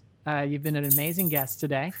quiz. You've been an amazing guest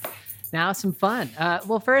today. Now some fun.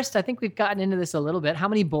 Well, first, I think we've gotten into this a little bit. How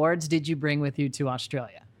many boards did you bring with you to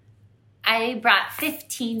Australia? I brought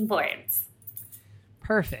 15 boards.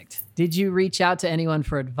 Perfect. Did you reach out to anyone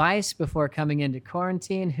for advice before coming into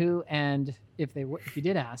quarantine? Who, and if you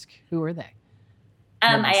did ask, who were they?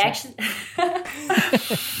 I actually,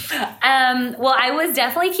 well, I was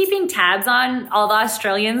definitely keeping tabs on all the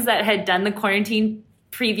Australians that had done the quarantine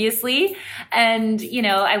previously. And, you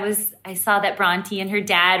know, I saw that Bronte and her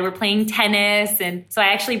dad were playing tennis. And so I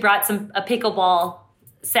actually brought a pickleball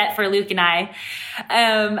set for Luke and I.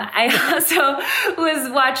 I also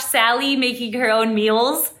watched Sally making her own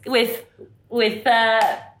meals with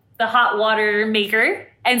the hot water maker.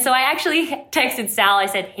 And so I actually texted Sal. I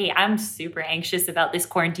said, hey, I'm super anxious about this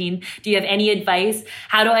quarantine. Do you have any advice?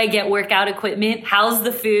 How do I get workout equipment? How's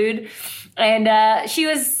the food? And she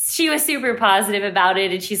was super positive about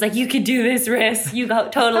it. And she's like, you could do this, Riss. You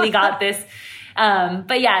totally got this.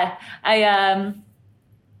 But yeah,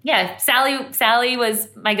 Sally was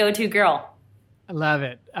my go-to girl. I love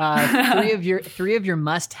it. Three of your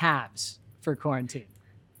must-haves for quarantine.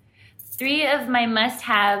 3 of my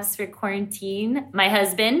must-haves for quarantine: my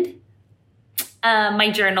husband,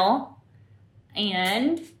 my journal,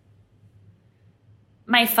 and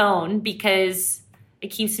my phone, because it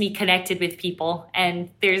keeps me connected with people, and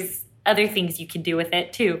there's other things you can do with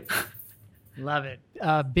it too. Love it.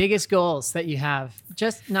 Biggest goals that you have,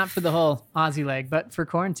 just not for the whole Aussie leg, but for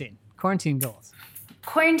quarantine goals.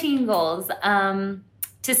 Quarantine goals,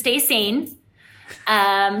 to stay sane,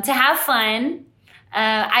 to have fun.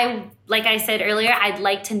 Like I said earlier, I'd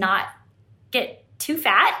like to not get too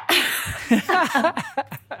fat. You're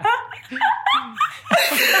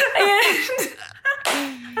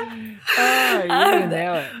gonna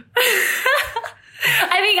nail it.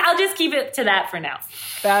 I think I'll just keep it to that for now.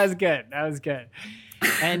 That was good.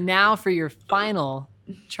 And now for your final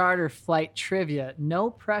charter flight trivia. No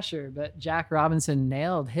pressure, but Jack Robinson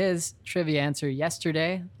nailed his trivia answer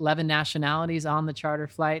yesterday. 11 nationalities on the charter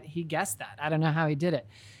flight. He guessed that. I don't know how he did it.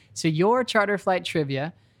 So your charter flight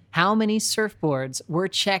trivia: how many surfboards were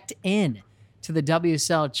checked in to the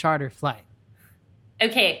WSL charter flight?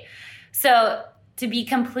 Okay, so to be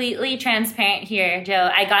completely transparent here,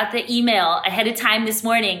 Joe, I got the email ahead of time this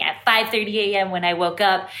morning at 5:30 a.m. when I woke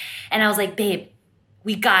up, and I was like, babe,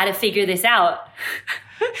 we got to figure this out.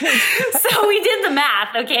 So we did the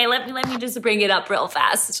math. Okay, let me just bring it up real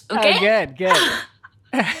fast. Okay, good.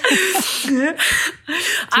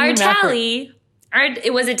 Our tally,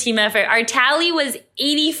 it was a team effort. Our tally was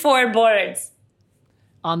 84 boards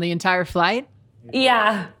on the entire flight.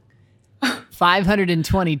 Yeah,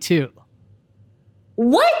 522.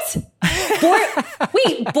 What?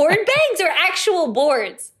 Wait, board bags or actual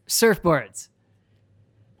boards? Surfboards.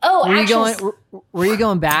 Oh, were you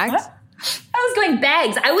going bags? I was going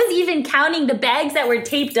bags. I was even counting the bags that were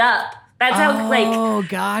taped up. That's how, Oh,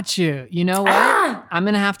 got you. You know what? I'm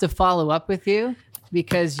going to have to follow up with you,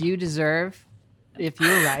 because you deserve, if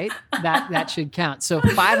you're right, that should count. So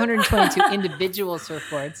 522 individual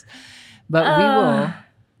surfboards. But we will,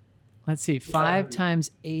 let's see, 5 times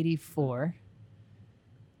 84.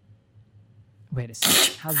 Wait a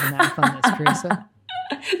second. How's the math on this, Carissa?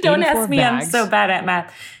 Don't ask me. Bags. I'm so bad at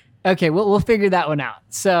math. Okay, we'll figure that one out.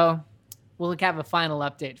 So we'll have a final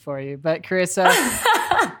update for you. But Carissa,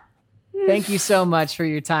 thank you so much for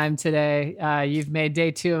your time today. You've made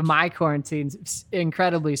day 2 of my quarantine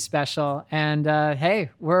incredibly special. And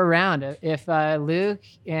hey, we're around. If Luke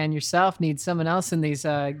and yourself need someone else in these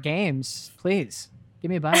games, please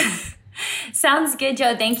give me a bite. Sounds good,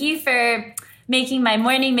 Joe. Thank you for making my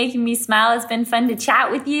morning, making me smile. It's been fun to chat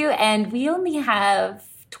with you. And we only have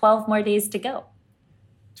 12 more days to go.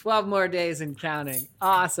 12 more days and counting.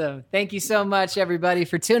 Awesome. Thank you so much, everybody,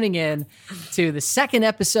 for tuning in to the second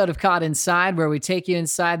episode of Caught Inside, where we take you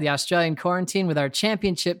inside the Australian quarantine with our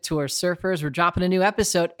championship tour surfers. We're dropping a new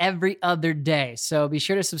episode every other day. So be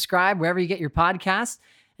sure to subscribe wherever you get your podcasts.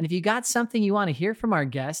 And if you got something you want to hear from our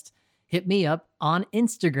guest, hit me up on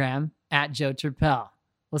Instagram at Joe Turpel.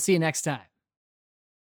 We'll see you next time.